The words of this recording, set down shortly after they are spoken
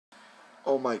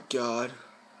Oh my God.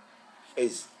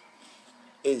 Is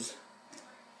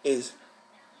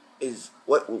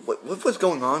what's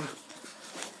going on?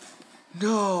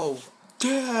 No.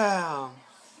 Damn.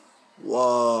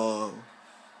 Whoa.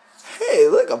 Hey,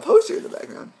 look, a poster in the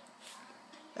background.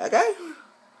 That guy?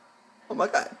 Oh my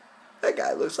God. That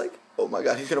guy looks like, oh my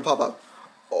God, he's gonna pop up.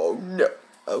 Oh no.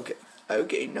 Okay.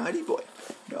 Okay, naughty boy.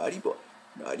 Naughty boy.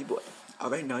 Naughty boy.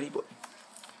 Alright, naughty boy.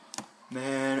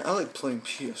 Man, I like playing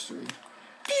PS3.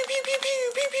 Pew pew pew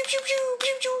pew pew pew pew pew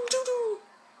pew pew doo doo.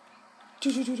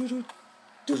 Doo doo doo doo doo.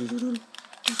 Doo doo doo doo.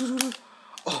 Doo doo doo doo.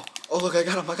 Oh look, I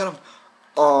got him.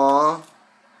 Aww.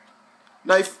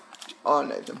 Knife. Oh, I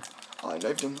knifed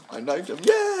him.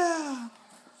 Yeah.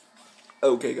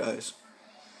 Okay, guys.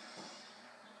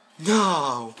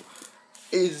 No.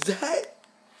 Is that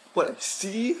what I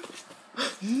see?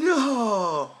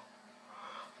 No.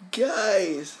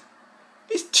 Guys.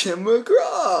 It's Tim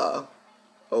McGraw.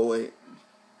 Oh, wait.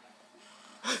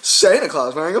 Santa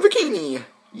Claus wearing a bikini.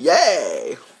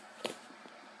 Yay.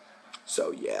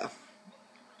 So, yeah.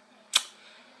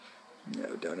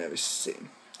 No, don't ever sing.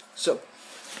 So,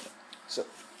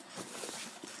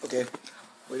 okay.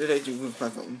 What did I do with my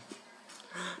phone?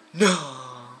 No.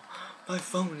 My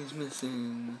phone is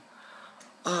missing.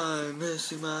 I'm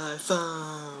missing my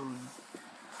phone.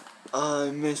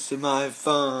 I'm missing my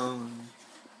phone.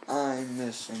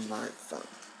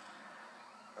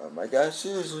 Oh my God,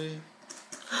 seriously.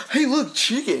 Hey, look,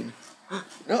 chicken.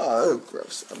 No, oh,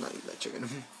 gross. I'm not eating that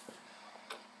chicken.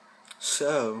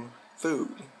 So,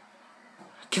 food.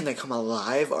 Can they come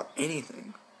alive or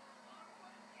anything?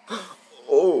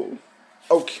 Oh,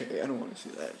 okay. I don't want to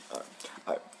see that.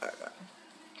 Alright.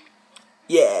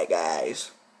 Yeah,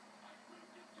 guys.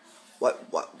 What?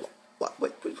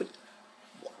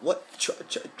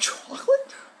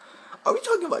 Chocolate? Are we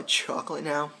talking about chocolate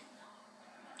now?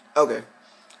 Okay.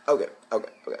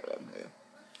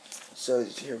 So,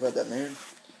 did you hear about that man?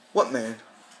 What man?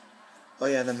 Oh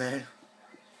yeah, the man.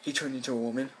 He turned into a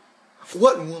woman.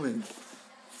 What woman?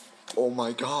 Oh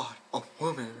my God, a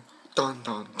woman. Dun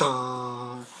dun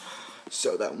dun.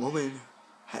 So that woman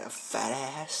had a fat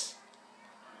ass.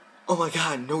 Oh my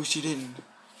God, no she didn't.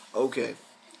 Okay,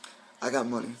 I got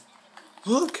money.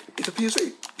 Look, it's a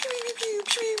PS3.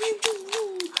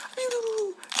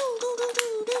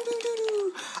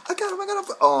 I got him.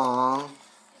 Aww.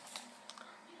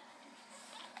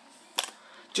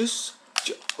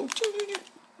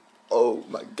 Oh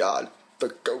my God, the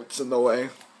goat's in the way.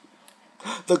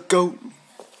 The goat.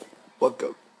 What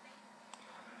goat?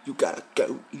 You got a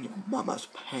goat in your mama's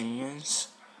pants?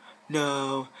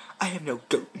 No, I have no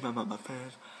goat in my mama's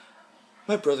pants.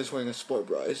 My brother's wearing a sport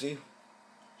bra, is he?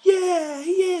 Yeah,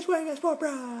 he is wearing a sport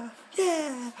bra.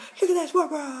 Yeah, look at that sport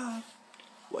bra.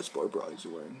 What sport bra is he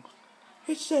wearing?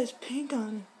 It says pink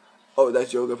on it. Oh,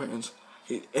 that's yoga pants.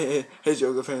 His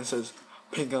yoga pants says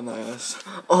pink on the ass.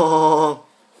 Oh.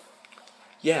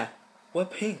 Yeah,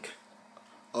 what pink?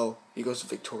 Oh, he goes to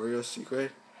Victoria's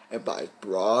Secret and buys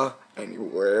bra and he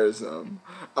wears them.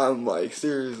 I'm like,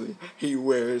 seriously, he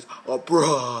wears a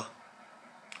bra.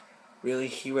 Really?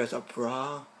 He wears a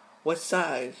bra? What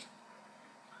size?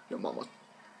 Your mama.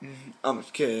 I'm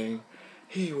just kidding.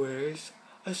 He wears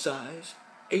a size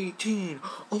 18.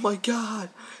 Oh my God.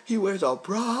 He wears a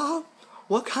bra?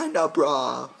 What kind of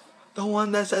bra? The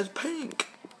one that says pink.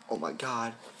 Oh my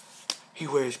God. He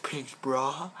wears pink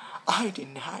bra? I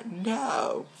did not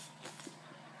know.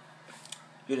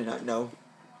 You did not know?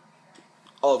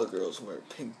 All the girls wear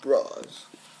pink bras.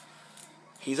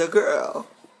 He's a girl.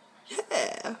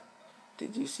 Yeah.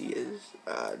 Did you see his?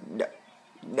 No.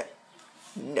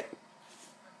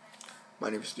 My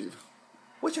name is Steve.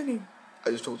 What's your name? I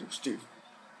just told you, Steve.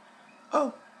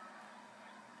 Oh.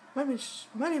 My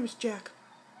name is Jack.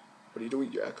 What are you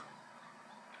doing, Jack?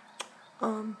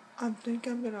 I think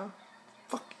I'm gonna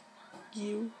fuck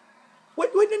you.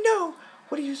 What? Wait, no.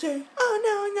 What do you say? Oh,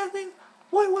 no, nothing.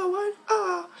 What?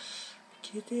 Ah.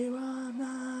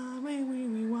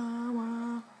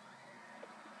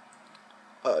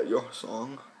 Your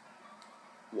song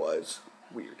was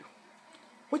weird.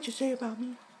 What'd you say about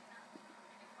me?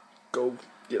 Go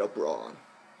get a bra on.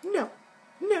 No.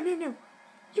 You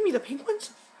mean the pink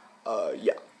ones?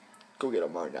 Yeah. Go get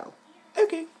them right now.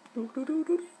 Okay. What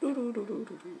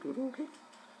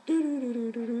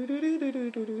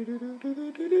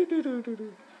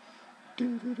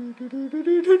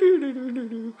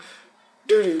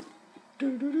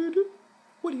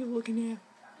are you looking at?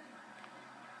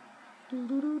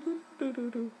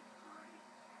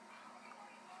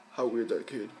 How weird that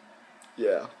kid.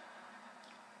 Yeah.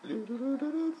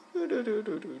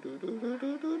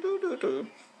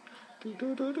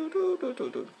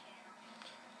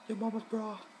 your mama's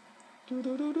bra. Do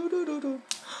do do do do do do.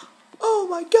 Oh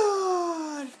my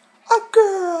God! A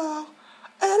girl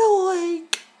at a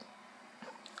lake.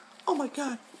 Oh my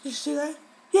God! Did you see that?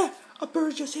 Yeah, a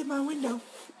bird just hit my window.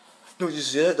 No, did you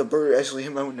see that? The bird actually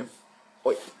hit my window.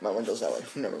 Wait, my window's that way.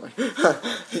 Never mind.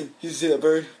 You see that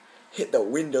bird hit the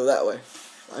window that way?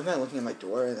 Why am I looking at my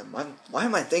door? Why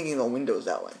am I thinking the window's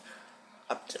that way?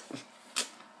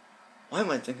 Why am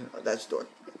I thinking that's the door?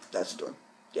 That's the door.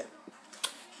 Yeah,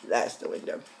 that's the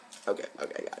window. Okay,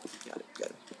 got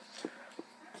it.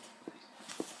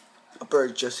 A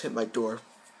bird just hit my door.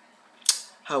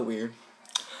 How weird.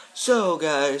 So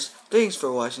guys, thanks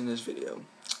for watching this video.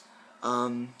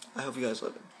 I hope you guys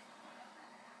love it.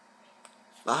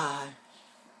 Bye.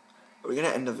 Are we gonna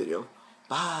end the video?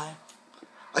 Bye.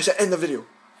 I said end the video.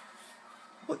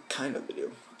 What kind of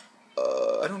video?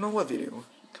 I don't know what video.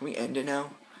 Can we end it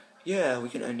now? Yeah, we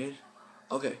can end it.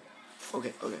 Okay.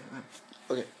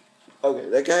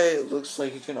 That guy looks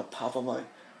like he's gonna pop on my...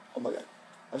 Oh my God.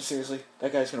 Seriously,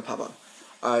 that guy's gonna pop on.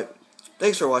 Alright.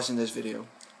 Thanks for watching this video.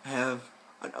 Have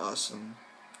an awesome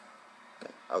day.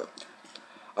 Okay.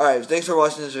 Alright, thanks for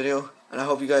watching this video. And I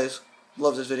hope you guys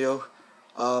love this video.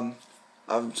 I'm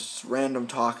just random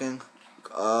talking.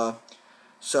 I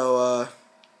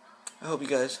hope you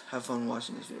guys have fun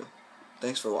watching this video.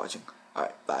 Thanks for watching.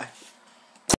 Alright, bye.